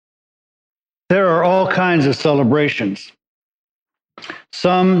There are all kinds of celebrations,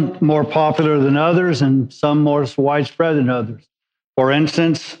 some more popular than others and some more widespread than others. For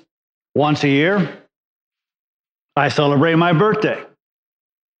instance, once a year, I celebrate my birthday.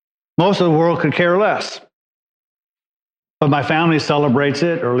 Most of the world could care less, but my family celebrates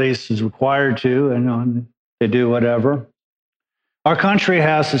it, or at least is required to, and they do whatever. Our country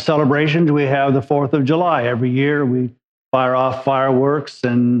has the celebrations. We have the 4th of July. Every year we fire off fireworks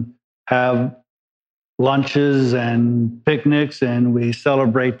and have lunches and picnics, and we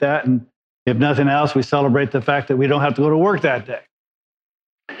celebrate that. And if nothing else, we celebrate the fact that we don't have to go to work that day.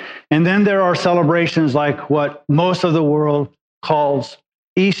 And then there are celebrations like what most of the world calls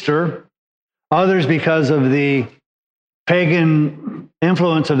Easter. Others, because of the pagan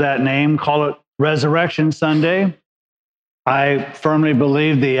influence of that name, call it Resurrection Sunday. I firmly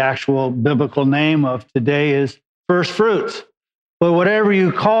believe the actual biblical name of today is First Fruits. But whatever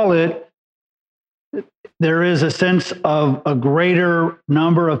you call it, there is a sense of a greater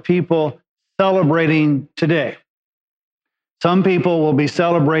number of people celebrating today. Some people will be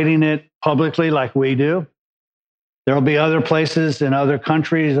celebrating it publicly like we do. There will be other places in other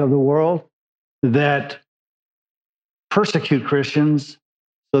countries of the world that persecute Christians,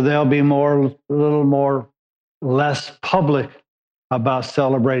 so they'll be a little less public about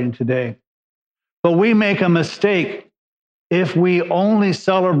celebrating today. But we make a mistake if we only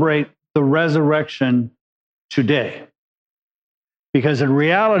celebrate the resurrection today. Because in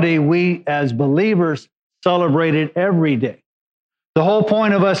reality, we as believers celebrate it every day. The whole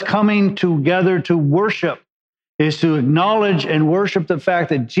point of us coming together to worship is to acknowledge and worship the fact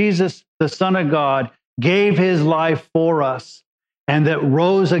that Jesus, the Son of God, gave his life for us and that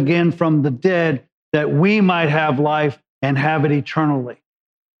rose again from the dead that we might have life and have it eternally.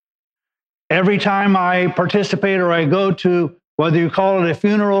 Every time I participate or I go to, whether you call it a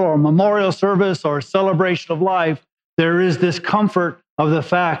funeral or a memorial service or a celebration of life, there is this comfort of the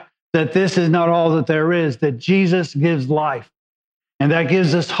fact that this is not all that there is, that Jesus gives life. And that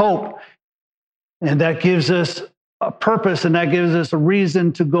gives us hope. And that gives us a purpose. And that gives us a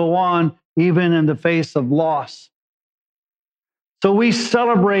reason to go on, even in the face of loss. So we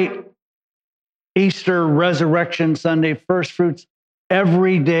celebrate Easter, Resurrection Sunday, First Fruits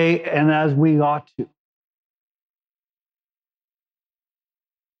every day, and as we ought to.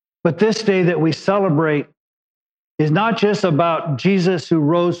 But this day that we celebrate is not just about Jesus who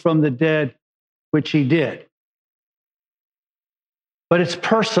rose from the dead, which he did, but it's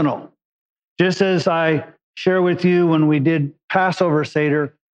personal. Just as I share with you when we did Passover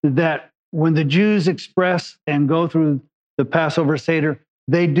Seder, that when the Jews express and go through the Passover Seder,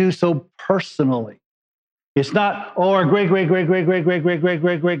 they do so personally. It's not, oh, our great, and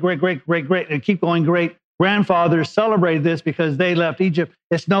keep going, great grandfathers celebrated this because they left Egypt.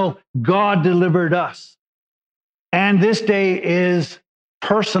 It's no, God delivered us. And this day is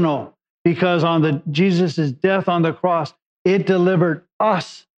personal because on Jesus' death on the cross, it delivered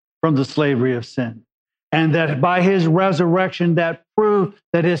us from the slavery of sin. And that by his resurrection, that proved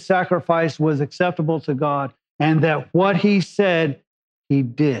that his sacrifice was acceptable to God and that what he said, he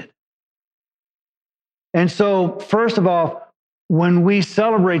did. And so, first of all, when we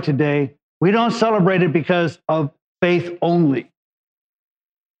celebrate today, we don't celebrate it because of faith only.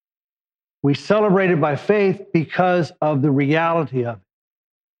 We celebrate it by faith because of the reality of it.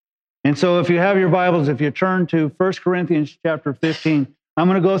 And so if you have your Bibles, if you turn to 1 Corinthians chapter 15, I'm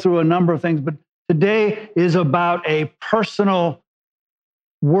going to go through a number of things, but today is about a personal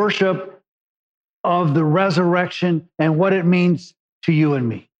worship of the resurrection and what it means to you and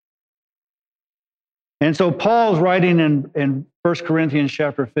me. And so Paul's writing in 1 Corinthians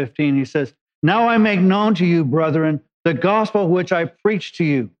chapter 15, he says, "Now I make known to you, brethren, the gospel which I preach to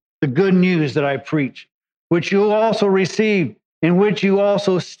you, the good news that I preach, which you also received, in which you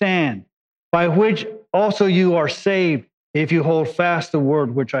also stand, by which also you are saved, if you hold fast the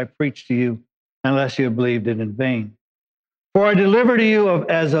word which I preach to you, unless you have believed it in vain. For I deliver to you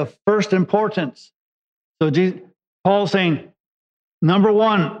as of first importance." So Paul's saying, number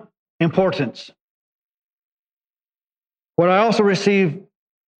one, importance. "What I also received,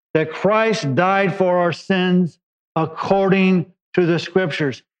 that Christ died for our sins according to the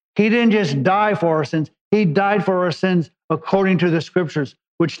scriptures." He didn't just die for our sins. He died for our sins according to the scriptures,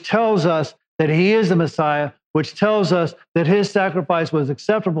 which tells us that he is the Messiah, which tells us that his sacrifice was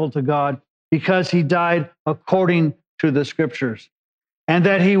acceptable to God because he died according to the scriptures, and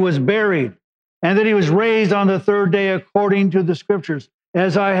that he was buried, and that he was raised on the third day according to the scriptures.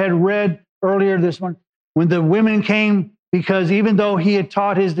 As I had read earlier this morning, when the women came, because even though he had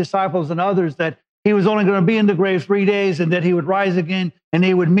taught his disciples and others that he was only going to be in the grave 3 days and that he would rise again and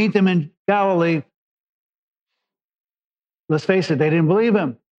he would meet them in Galilee, let's face it, they didn't believe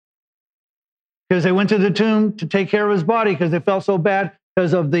him. Because they went to the tomb to take care of his body because they felt so bad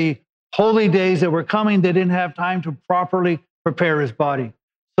because of the holy days that were coming. They didn't have time to properly prepare his body.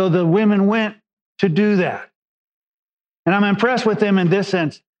 So the women went to do that. And I'm impressed with them in this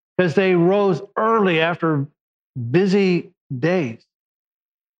sense because they rose early after busy days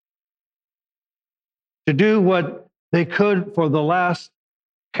to do what they could for the last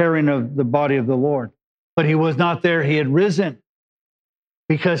carrying of the body of the Lord. But he was not there. He had risen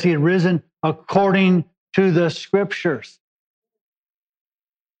because he had risen according to the scriptures.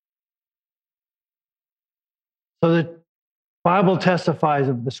 So the Bible testifies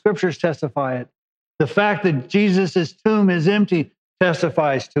of the scriptures testify it. The fact that Jesus' tomb is empty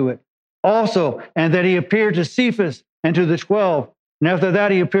testifies to it. Also, and that he appeared to Cephas and to the 12. And after that,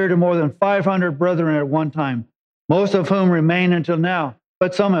 he appeared to more than 500 brethren at one time, most of whom remain until now,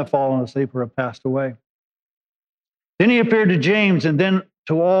 but some have fallen asleep or have passed away. Then he appeared to James and then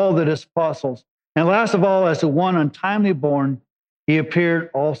to all the apostles. And last of all, as to one untimely born, he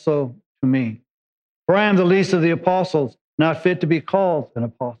appeared also to me. For I am the least of the apostles, not fit to be called an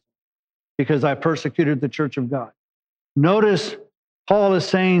apostle, because I persecuted the church of God. Notice Paul is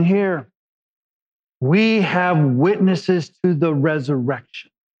saying here, we have witnesses to the resurrection.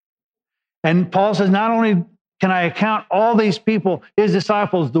 And Paul says, not only can I account all these people, his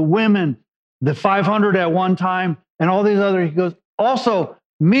disciples, the women, the 500 at one time, and all these other, he goes, also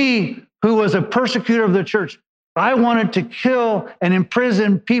me, who was a persecutor of the church, I wanted to kill and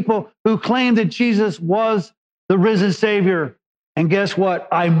imprison people who claimed that Jesus was the risen Savior. And guess what?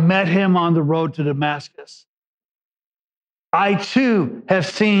 I met him on the road to Damascus. I too have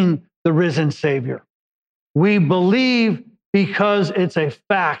seen the risen Savior. We believe because it's a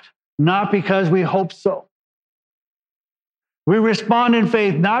fact, not because we hope so. We respond in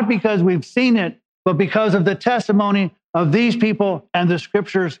faith, not because we've seen it, but because of the testimony of these people and the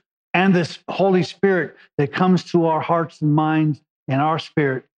scriptures and this Holy Spirit that comes to our hearts and minds and our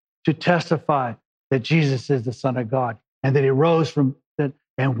spirit to testify that Jesus is the Son of God and that he rose from that,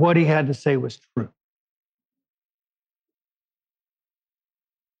 and what he had to say was true.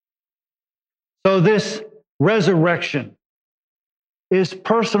 So this resurrection is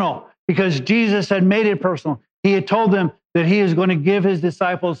personal because Jesus had made it personal. He had told them that he is going to give his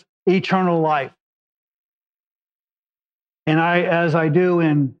disciples eternal life. And as I do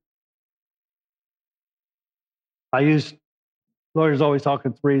I use, lawyers always talk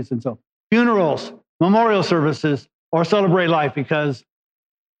in threes, and so funerals, memorial services, or celebrate life, because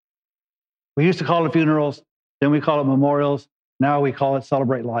we used to call it funerals, then we call it memorials, now we call it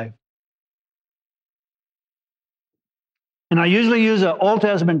celebrate life. And I usually use an Old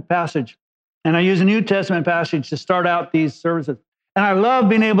Testament passage, and I use a New Testament passage to start out these services. And I love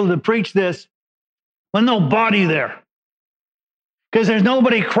being able to preach this with no body there, because there's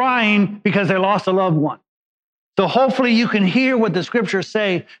nobody crying because they lost a loved one. So hopefully you can hear what the scriptures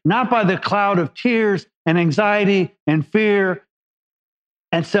say, not by the cloud of tears and anxiety and fear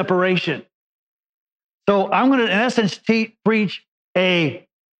and separation. So I'm going to, in essence, preach a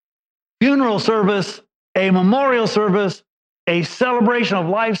funeral service, a memorial service, a celebration of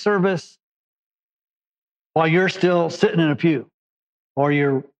life service while you're still sitting in a pew or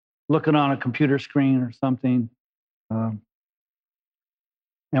you're looking on a computer screen or something.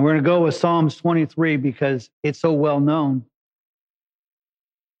 And we're going to go with Psalms 23 because it's so well known.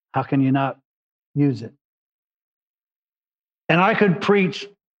 How can you not use it? And I could preach,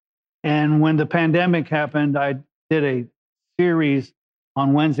 and when the pandemic happened, I did a series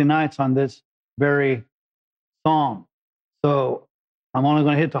on Wednesday nights on this very psalm. So I'm only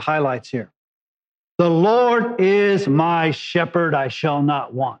going to hit the highlights here. The Lord is my shepherd, I shall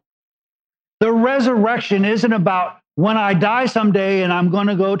not want. The resurrection isn't about when I die someday and I'm going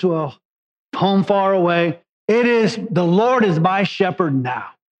to go to a home far away. It is, the Lord is my shepherd now.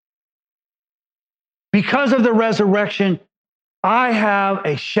 Because of the resurrection, I have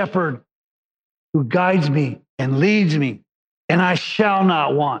a shepherd who guides me and leads me, and I shall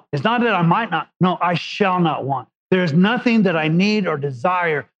not want. It's not that I might not, no, I shall not want. There's nothing that I need or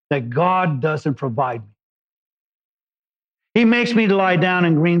desire that God doesn't provide me. He makes me to lie down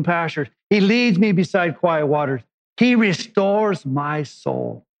in green pastures. He leads me beside quiet waters. He restores my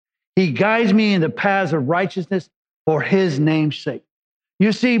soul. He guides me in the paths of righteousness for his name's sake.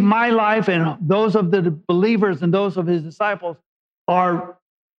 You see, my life and those of the believers and those of his disciples are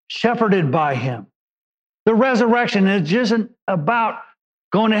shepherded by him. The resurrection is just about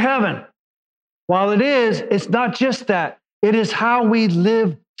going to heaven. While it is, it's not just that. It is how we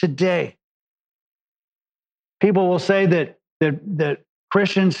live today. People will say that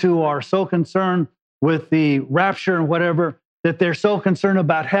Christians who are so concerned with the rapture and whatever, that they're so concerned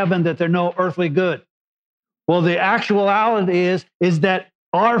about heaven that they're no earthly good. Well, the actuality is that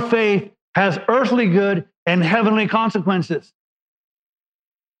our faith has earthly good and heavenly consequences.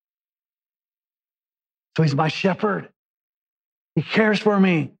 So he's my shepherd. He cares for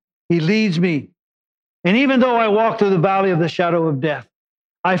me. He leads me. And even though I walk through the valley of the shadow of death,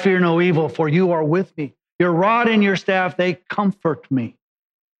 I fear no evil, for you are with me. Your rod and your staff, they comfort me.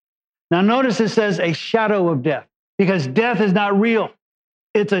 Now notice it says a shadow of death, because death is not real.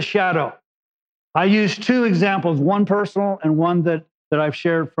 It's a shadow. I use two examples, one personal and one that I've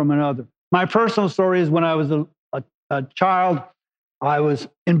shared from another. My personal story is when I was a child, I was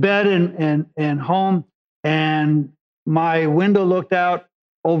in bed and home, and my window looked out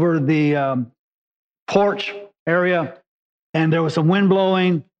over the porch area, and there was some wind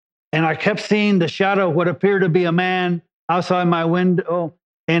blowing, and I kept seeing the shadow of what appeared to be a man outside my window,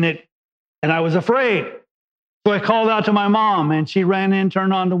 and I was afraid. So I called out to my mom, and she ran in,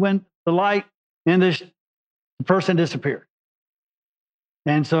 turned on the light, and the person disappeared.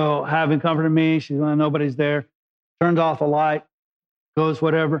 And so, having comforted me, she's going, nobody's there, turns off the light, goes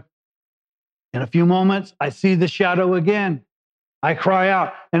whatever. In a few moments, I see the shadow again. I cry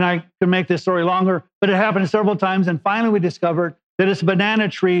out, and I can make this story longer, but it happened several times. And finally, we discovered that it's a banana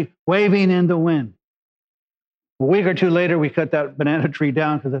tree waving in the wind. A week or two later, we cut that banana tree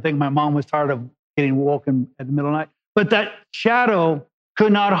down because I think my mom was tired of getting woken at the middle of the night. But that shadow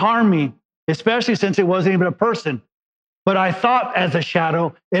could not harm me, especially since it wasn't even a person. But I thought as a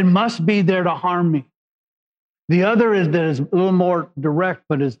shadow, it must be there to harm me. The other is that is a little more direct,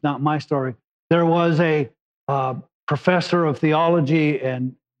 but it's not my story. There was a professor of theology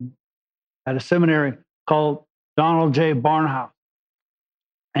and at a seminary called Donald J. Barnhouse.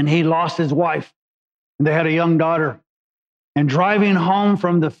 And he lost his wife, and they had a young daughter. And driving home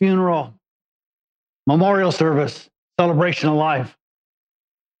from the funeral, memorial service, celebration of life,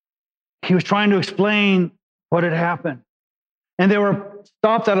 he was trying to explain what had happened. And they were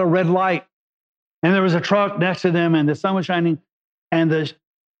stopped at a red light, and there was a truck next to them, and the sun was shining, and the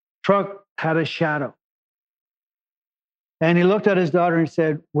truck had a shadow. And he looked at his daughter and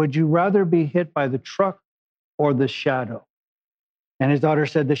said, would you rather be hit by the truck or the shadow? And his daughter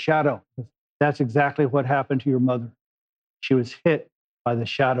said, the shadow. That's exactly what happened to your mother. She was hit by the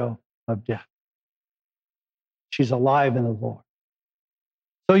shadow of death. She's alive in the Lord.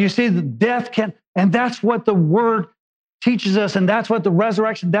 So you see, the death can, and that's what the word teaches us, and that's what the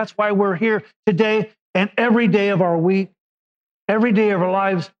resurrection, that's why we're here today and every day of our week, every day of our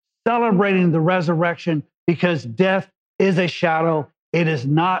lives, celebrating the resurrection, because death is a shadow. It is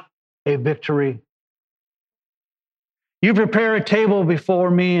not a victory. You prepare a table before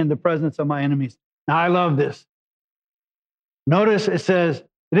me in the presence of my enemies. Now, I love this. Notice it says,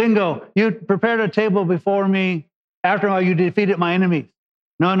 it didn't go, you prepared a table before me after all you defeated my enemies.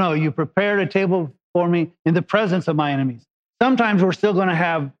 No, you prepared a table for me in the presence of my enemies. Sometimes we're still going to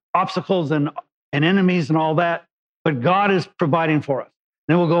have obstacles and enemies and all that, but God is providing for us.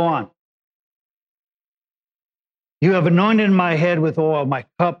 Then we'll go on. You have anointed my head with oil, my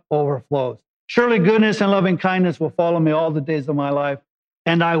cup overflows. Surely goodness and loving kindness will follow me all the days of my life,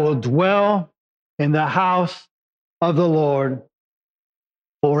 and I will dwell in the house of the Lord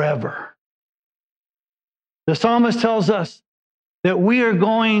forever. The psalmist tells us that we are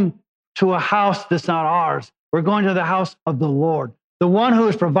going to a house that's not ours. We're going to the house of the Lord, the one who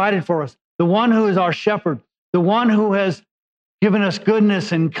has provided for us, the one who is our shepherd, the one who has given us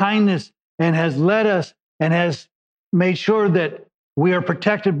goodness and kindness and has led us and has made sure that we are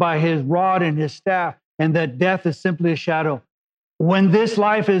protected by his rod and his staff, and that death is simply a shadow. When this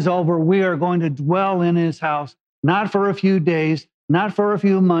life is over, we are going to dwell in his house, not for a few days, not for a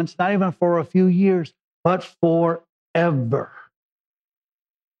few months, not even for a few years, but forever.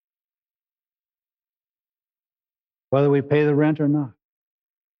 Whether we pay the rent or not.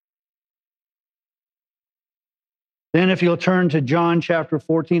 Then if you'll turn to John chapter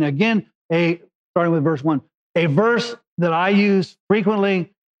 14, again, starting with verse 1, a verse that I use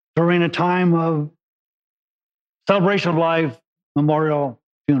frequently during a time of celebration of life, memorial,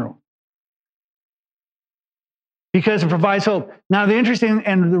 funeral. Because it provides hope. Now, the interesting,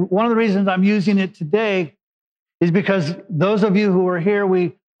 and one of the reasons I'm using it today is because those of you who were here,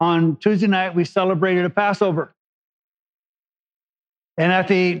 on Tuesday night, we celebrated a Passover.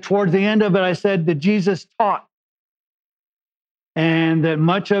 And towards the end of it, I said that Jesus taught, and that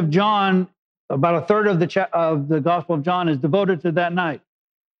much of John, about a third of the Gospel of John, is devoted to that night.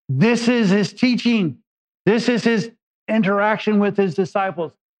 This is his teaching. This is his interaction with his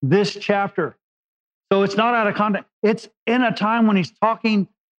disciples, this chapter. So it's not out of context. It's in a time when he's talking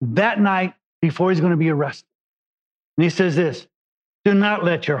that night before he's going to be arrested. And he says this, do not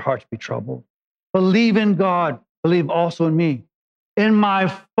let your hearts be troubled. Believe in God. Believe also in me. In my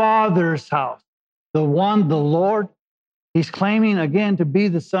Father's house, the Lord, he's claiming again to be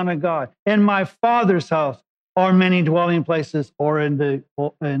the Son of God. In my Father's house are many dwelling places, or in the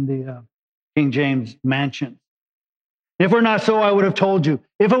King James mansion. If we're not so, I would have told you.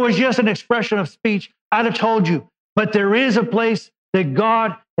 If it was just an expression of speech, I'd have told you. But there is a place that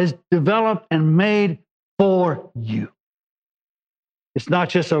God has developed and made for you. It's not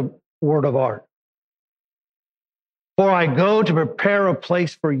just a word of art. For I go to prepare a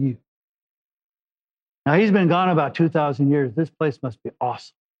place for you. Now, he's been gone about 2,000 years. This place must be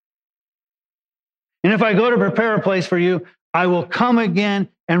awesome. And if I go to prepare a place for you, I will come again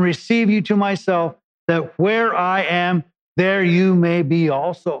and receive you to myself, that where I am, there you may be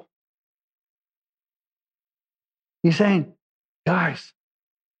also. He's saying, guys,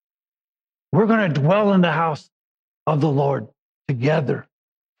 we're going to dwell in the house of the Lord together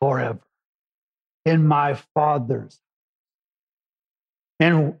forever in my Father's.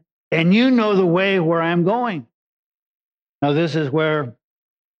 And you know the way where I'm going. Now, this is where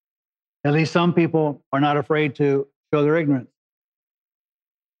at least some people are not afraid to show their ignorance.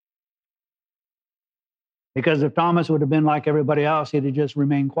 Because if Thomas would have been like everybody else, he'd have just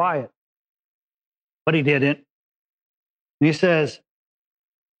remained quiet. But he didn't. And he says,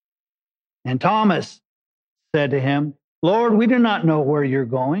 and Thomas said to him, Lord, we do not know where you're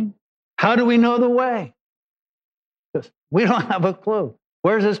going. How do we know the way? Because we don't have a clue.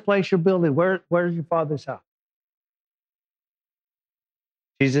 Where's this place you're building? Where's your Father's house?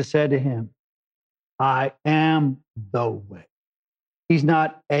 Jesus said to him, I am the way. He's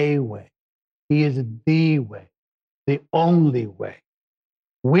not a way. He is the way, the only way.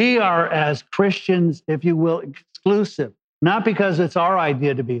 We are, as Christians, if you will, exclusive. Not because it's our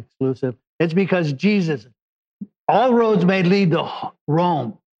idea to be exclusive. It's because Jesus, all roads may lead to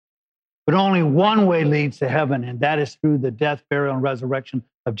Rome, but only one way leads to heaven, and that is through the death, burial, and resurrection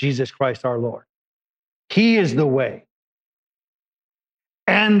of Jesus Christ our Lord. He is the way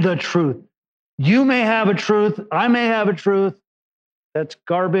and the truth. You may have a truth. I may have a truth. That's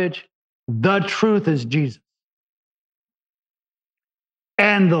garbage. The truth is Jesus.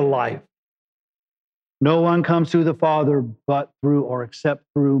 And the life. No one comes to the Father but through or except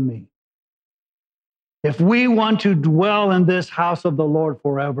through me. If we want to dwell in this house of the Lord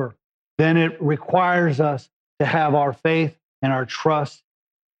forever, then it requires us to have our faith and our trust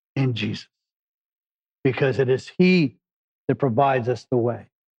in Jesus, because it is He that provides us the way,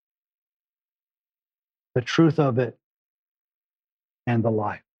 the truth of it, and the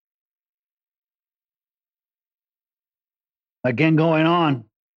life. Again, going on,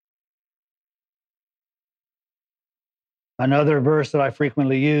 another verse that I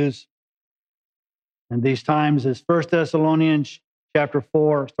frequently use in these times is 1 Thessalonians chapter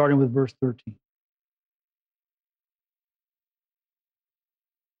 4, starting with verse 13.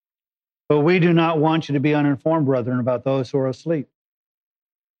 But we do not want you to be uninformed, brethren, about those who are asleep.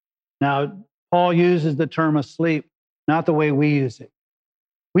 Now, Paul uses the term asleep, not the way we use it.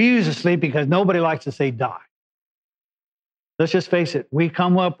 We use asleep because nobody likes to say die. Let's just face it. We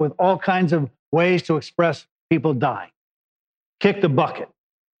come up with all kinds of ways to express people dying. Kick the bucket.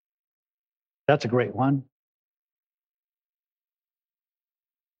 That's a great one.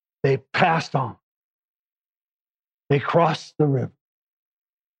 They passed on. They crossed the river.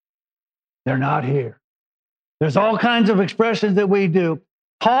 They're not here. There's all kinds of expressions that we do.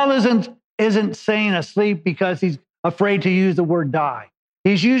 Paul isn't saying asleep because he's afraid to use the word die.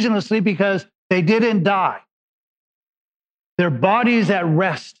 He's using asleep because they didn't die. Their body is at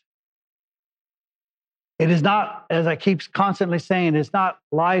rest. It is not, as I keep constantly saying, it's not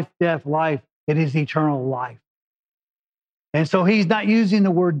life, death, life. It is eternal life. And so he's not using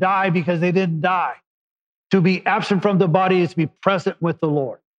the word die because they didn't die. To be absent from the body is to be present with the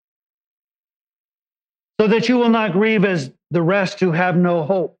Lord. So that you will not grieve as the rest who have no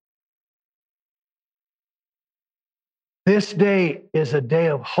hope. This day is a day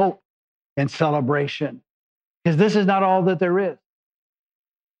of hope and celebration, because this is not all that there is.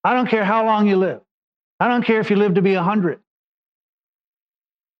 I don't care how long you live. I don't care if you live to be 100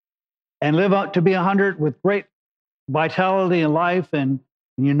 and live up to be 100 with great vitality in life, and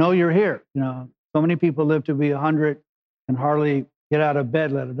you know you're here. You know, so many people live to be 100 and hardly get out of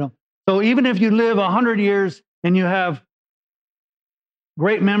bed, let alone. So even if you live 100 years and you have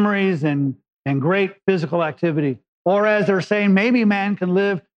great memories and great physical activity, or as they're saying, maybe man can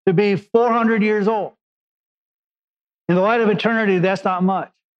live to be 400 years old. In the light of eternity, that's not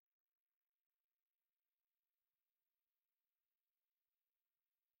much.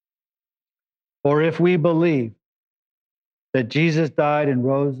 For if we believe that Jesus died and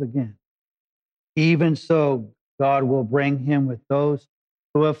rose again, even so God will bring him with those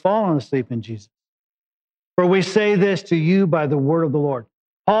who have fallen asleep in Jesus. For we say this to you by the word of the Lord.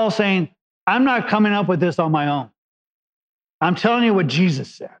 Paul saying, I'm not coming up with this on my own. I'm telling you what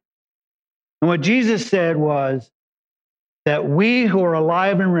Jesus said. And what Jesus said was that we who are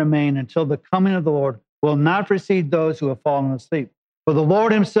alive and remain until the coming of the Lord will not precede those who have fallen asleep. For the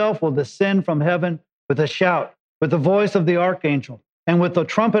Lord himself will descend from heaven with a shout, with the voice of the archangel, and with the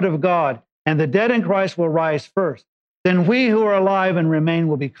trumpet of God, and the dead in Christ will rise first. Then we who are alive and remain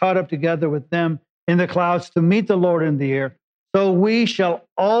will be caught up together with them in the clouds to meet the Lord in the air. So we shall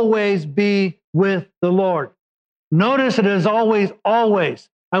always be with the Lord. Notice it is always, always.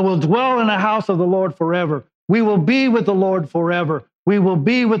 I will dwell in the house of the Lord forever. We will be with the Lord forever. We will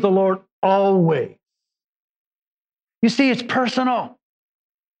be with the Lord always. You see, it's personal.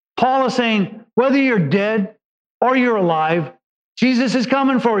 Paul is saying, whether you're dead or you're alive, Jesus is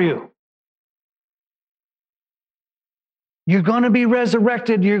coming for you. You're going to be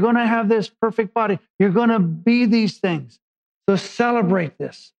resurrected. You're going to have this perfect body. You're going to be these things. So celebrate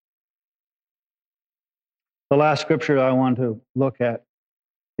this. The last scripture I want to look at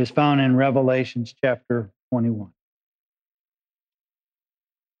is found in Revelation chapter 21.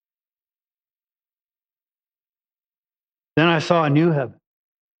 Then I saw a new heaven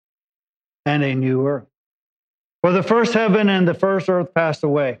and a new earth. For the first heaven and the first earth passed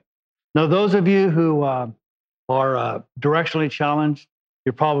away. Now, those of you who are directionally challenged,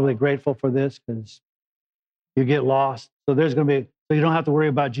 you're probably grateful for this because you get lost. So so you don't have to worry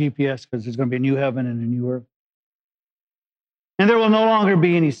about GPS because there's going to be a new heaven and a new earth. And there will no longer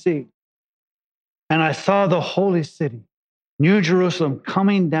be any sea. And I saw the holy city, New Jerusalem,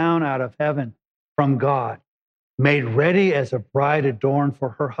 coming down out of heaven from God, made ready as a bride adorned for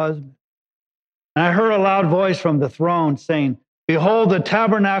her husband. And I heard a loud voice from the throne saying, behold, the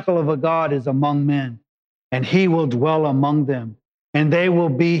tabernacle of a God is among men, and he will dwell among them, and they will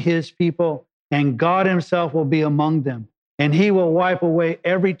be his people, and God himself will be among them, and he will wipe away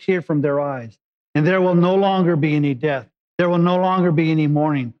every tear from their eyes. And there will no longer be any death. There will no longer be any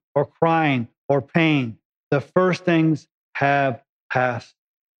mourning or crying or pain. The first things have passed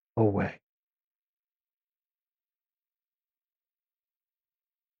away.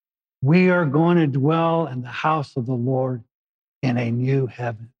 We are going to dwell in the house of the Lord in a new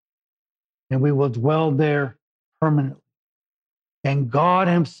heaven, and we will dwell there permanently. And God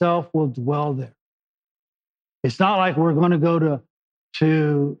himself will dwell there. It's not like we're going to go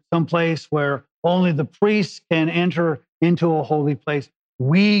to some place where only the priests can enter into a holy place.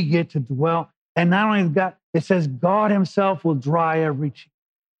 We get to dwell. And not only that, it says God himself will dry every tear.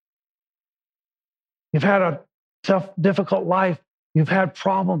 You've had a tough, difficult life. You've had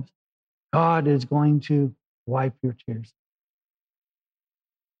problems. God is going to wipe your tears.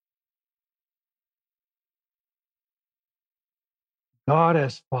 God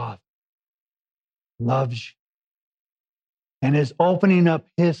as Father loves you and is opening up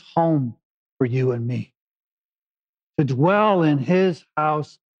his home for you and me to dwell in his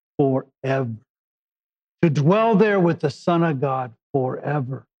house forever, to dwell there with the Son of God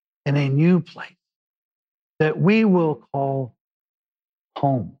forever in a new place that we will call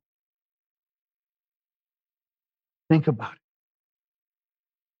home. Think about it.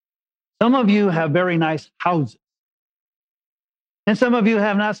 Some of you have very nice houses, and some of you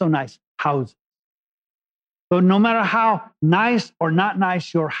have not so nice houses. But no matter how nice or not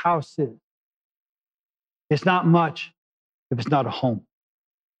nice your house is, it's not much if it's not a home.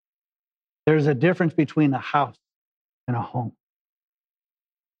 There's a difference between a house and a home.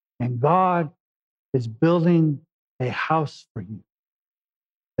 And God is building a house for you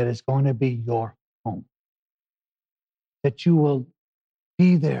that is going to be your home, that you will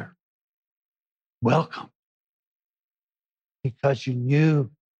be there, welcome, because you knew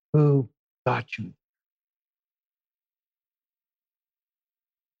who got you.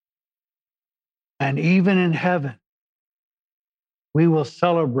 And even in heaven, we will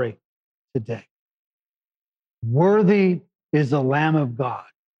celebrate today. Worthy is the Lamb of God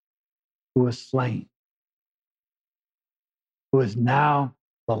who was slain, who is now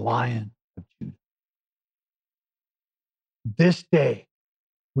the Lion of Judah. This day,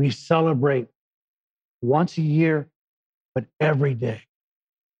 we celebrate once a year, but every day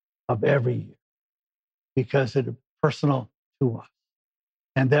of every year, because it is personal to us.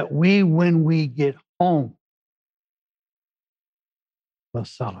 And that we, when we get home, will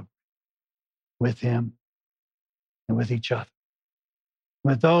celebrate with him and with each other,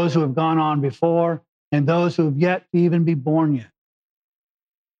 with those who have gone on before and those who have yet to even be born yet.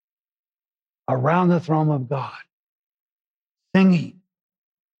 around the throne of God, singing,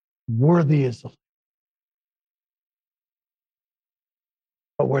 worthy is the Lamb.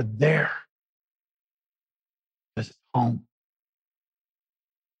 But we're there because it's home.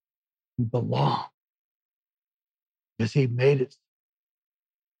 We belong because he made it.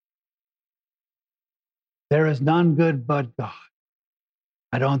 There is none good but God.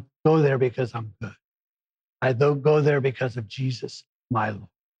 I don't go there because I'm good. I don't go there because of Jesus, my Lord.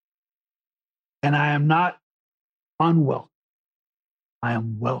 And I am not unwelcome. I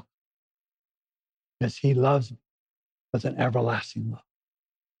am welcome because he loves me with an everlasting love.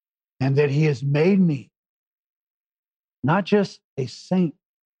 And that he has made me not just a saint,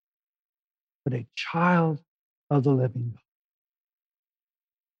 but a child of the living God.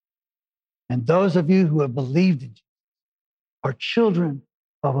 And those of you who have believed in Jesus are children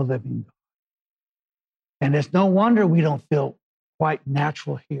of a living God. And it's no wonder we don't feel quite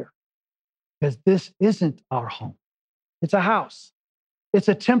natural here, because this isn't our home. It's a house. It's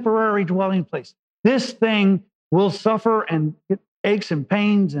a temporary dwelling place. This thing will suffer and get aches and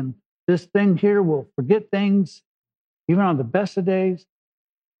pains, and this thing here will forget things, even on the best of days.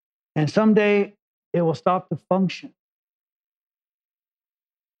 And someday it will stop to function.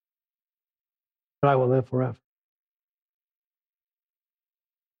 But I will live forever.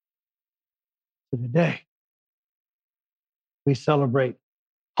 So today, we celebrate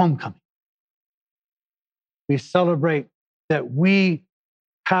homecoming. We celebrate that we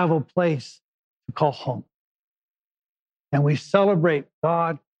have a place to call home. And we celebrate,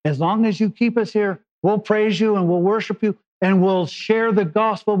 God, as long as you keep us here, we'll praise you and we'll worship you and we'll share the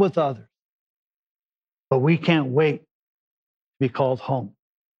gospel with others. But we can't wait to be called home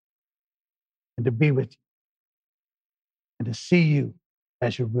and to be with you and to see you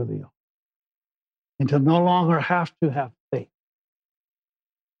as you really are. And to no longer have to have faith,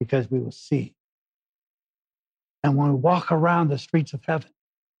 because we will see. And when we walk around the streets of heaven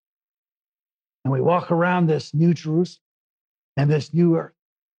and we walk around this new Jerusalem and this new earth,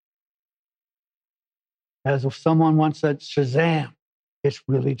 as if someone once said, Shazam, it's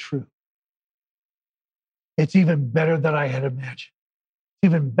really true. It's even better than I had imagined. It's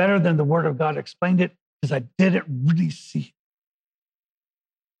even better than the Word of God explained it, because I didn't really see it.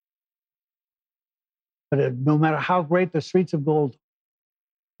 But no matter how great the streets of gold,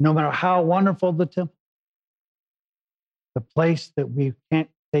 no matter how wonderful the temple, the place that we can't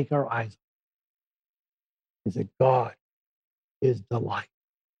take our eyes on is that God is the light.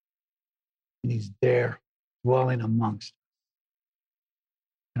 And he's there dwelling amongst us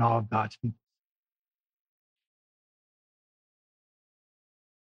and all of God's people.